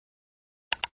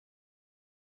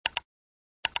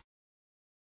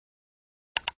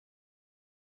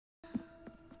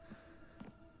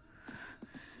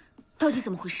到底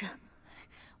怎么回事？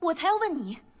我才要问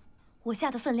你，我下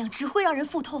的分量只会让人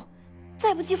腹痛，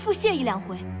再不济腹泻1、2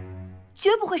回，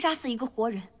绝不会杀死一个活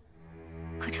人。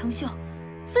可程秀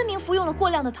分明服用了过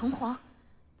量的藤黄，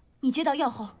你接到药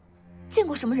后见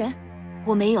过什么人？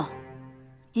我没有，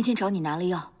那天找你拿了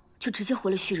药，就直接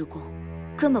回了旭日宫，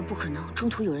根本不可能中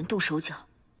途有人动手脚。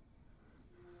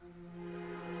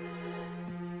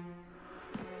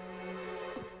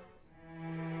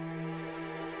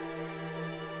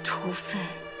除非，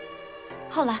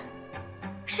浩然，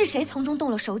是谁从中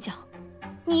动了手脚？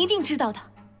你一定知道的，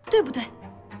对不对？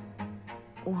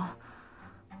我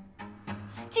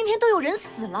今天都有人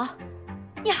死了，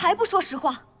你还不说实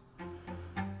话？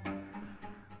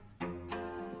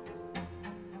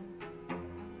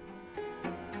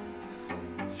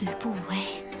吕不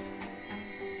韦，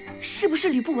是不是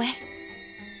吕不韦？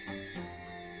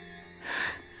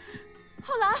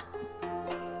浩然。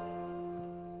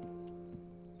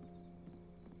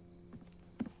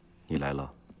 你来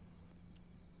了，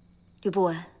吕不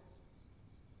韦，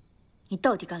你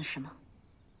到底干了什么？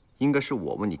应该是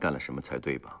我问你干了什么才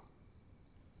对吧？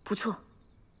不错，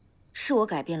是我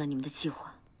改变了你们的计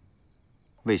划。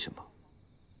为什么？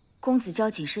公子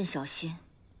娇谨慎小心，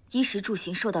衣食住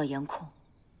行受到严控，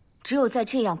只有在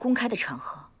这样公开的场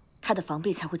合，他的防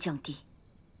备才会降低。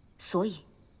所以，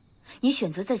你选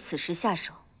择在此时下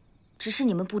手，只是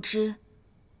你们不知，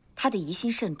他的疑心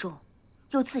甚重，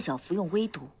又自小服用微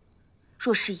毒。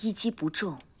 若是一击不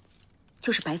中，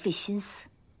就是白费心思。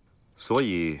所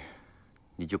以，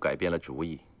你就改变了主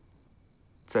意，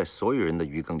在所有人的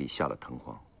鱼缸里下了藤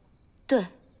黄。对，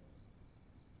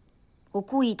我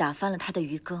故意打翻了他的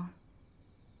鱼缸，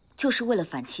就是为了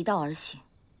反其道而行，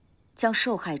将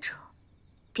受害者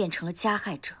变成了加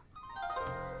害者。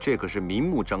这可是明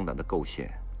目张胆的构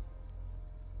陷，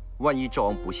万一赵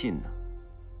王不信呢？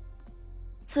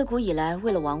自古以来，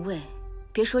为了王位，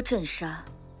别说镇杀。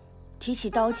 提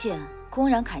起刀剑，公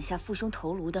然砍下父兄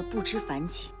头颅的不知凡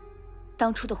几。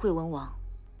当初的惠文王，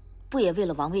不也为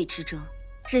了王位之争，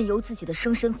任由自己的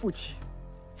生身父亲，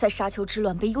在沙丘之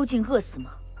乱被幽禁饿死吗？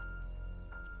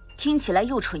听起来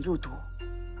又蠢又毒，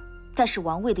但是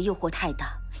王位的诱惑太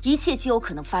大，一切皆有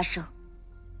可能发生。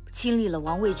经历了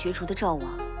王位角逐的赵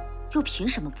王，又凭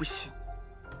什么不信？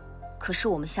可是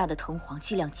我们下的藤黄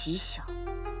剂量极小，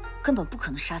根本不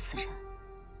可能杀死人。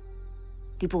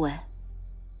吕不韦。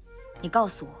 你告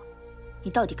诉我，你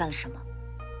到底干了什么？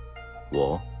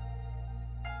我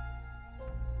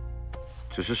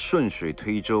只是顺水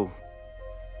推舟，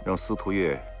让司徒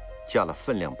月加了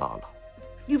分量罢了。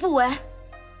吕不韦，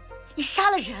你杀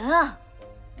了人啊！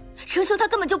程秀她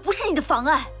根本就不是你的妨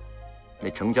碍。那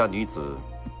程家女子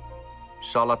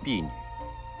杀了婢女，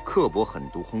刻薄狠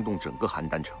毒，轰动整个邯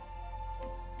郸城。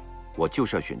我就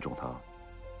是要选中她，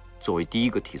作为第一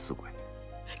个替死鬼。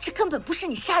这根本不是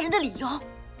你杀人的理由。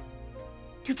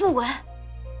 吕不韦，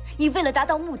你为了达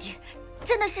到目的，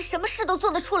真的是什么事都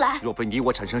做得出来。若非你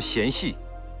我产生嫌隙，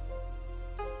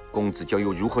公子娇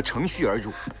又如何乘虚而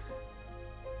入？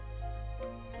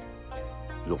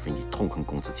若非你痛恨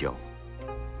公子娇，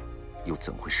又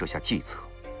怎会设下计策，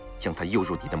将他诱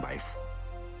入你的埋伏？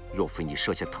若非你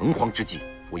设下藤黄之计，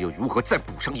我又如何再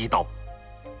补上一刀？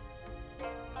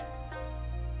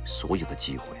所有的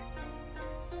机会，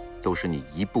都是你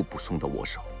一步步送到我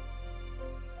手。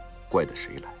 怪得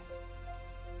谁来？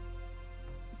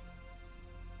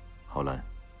好兰，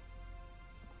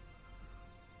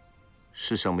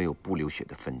世上没有不流血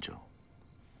的纷争，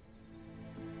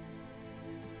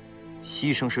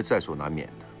牺牲是在所难免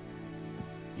的。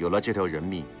有了这条人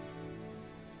命，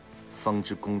方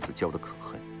知公子娇的可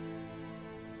恨。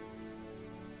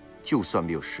就算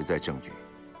没有实在证据，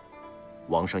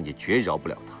王上也绝饶不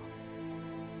了他。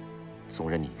纵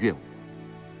然你怨我、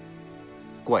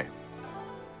怪我。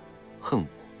 恨我，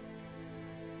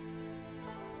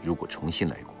如果重新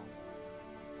来过，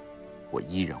我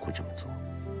依然会这么做。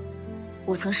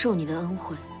我曾受你的恩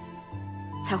惠，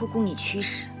才会供你驱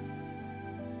使，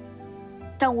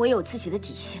但我也有自己的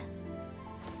底线。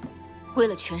为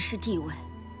了权势地位、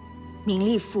名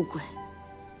利富贵，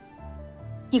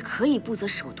你可以不择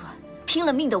手段，拼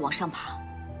了命的往上爬，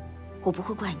我不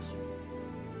会怪你。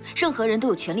任何人都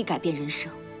有权利改变人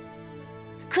生，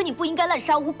可你不应该滥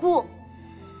杀无辜。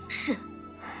 是，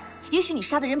也许你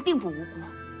杀的人并不无辜，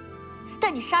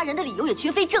但你杀人的理由也绝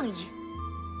非正义。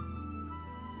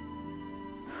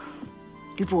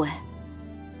吕不韦，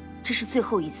这是最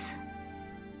后一次，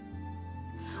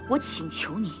我请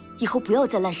求你以后不要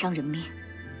再滥伤人命，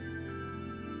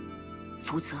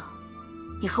否则，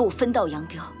你和我分道扬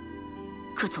镳，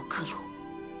各走各路。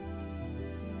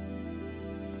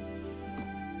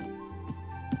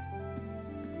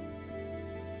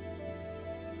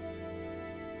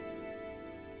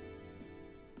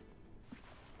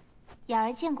雅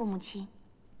儿见过母亲。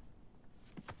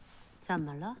怎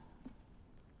么了？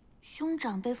兄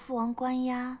长被父王关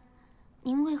押，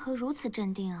您为何如此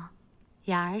镇定啊？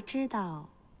雅儿知道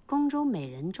宫中美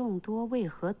人众多，为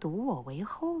何独我为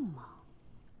后吗？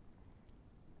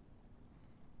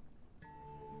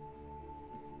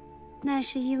那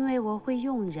是因为我会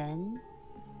用人。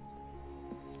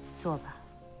坐吧。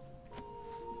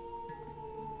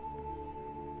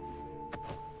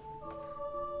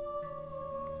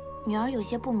女儿有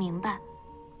些不明白。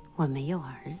我没有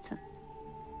儿子，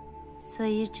所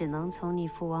以只能从你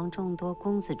父王众多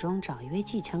公子中找一位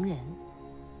继承人。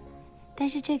但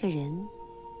是这个人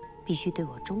必须对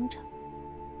我忠诚。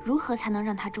如何才能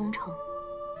让他忠诚？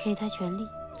给他权力，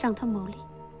让他谋利。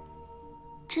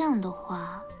这样的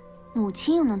话，母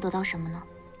亲又能得到什么呢？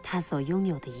他所拥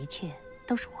有的一切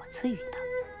都是我赐予的。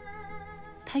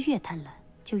他越贪婪，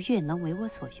就越能为我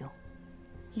所用。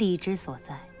利之所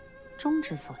在，忠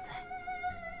之所在。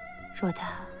若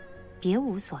他别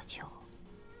无所求，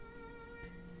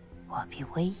我必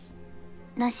危矣。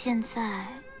那现在，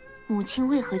母亲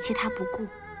为何弃他不顾？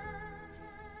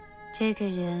这个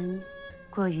人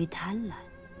过于贪婪，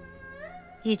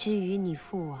以至于你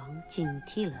父王警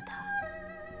惕了他，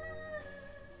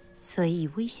所以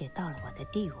威胁到了我的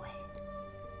地位，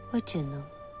我只能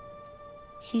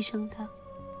牺牲他。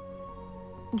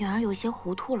女儿有些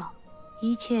糊涂了。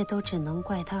一切都只能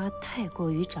怪他太过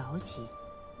于着急。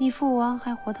你父王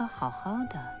还活得好好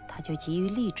的，他就急于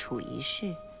立储一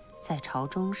事，在朝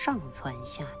中上蹿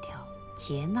下跳，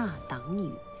劫纳党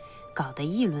女，搞得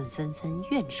议论纷纷，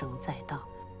怨声载道。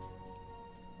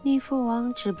你父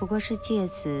王只不过是借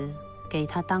此给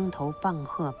他当头棒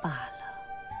喝罢了。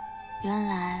原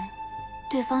来，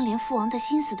对方连父王的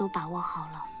心思都把握好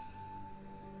了。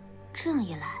这样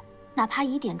一来，哪怕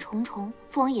疑点重重，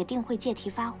父王也定会借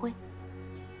题发挥。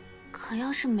可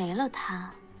要是没了他，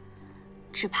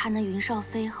只怕那云少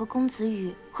妃和公子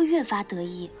羽会越发得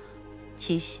意。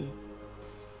其实，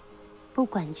不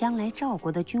管将来赵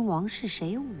国的君王是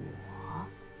谁，我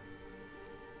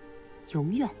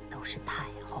永远都是太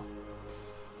后。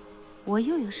我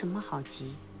又有什么好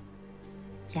急？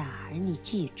雅儿，你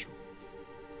记住，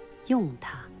用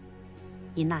他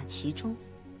以纳其中，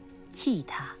弃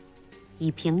他以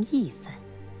平义愤，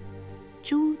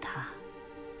诛他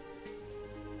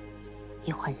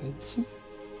以缓人心。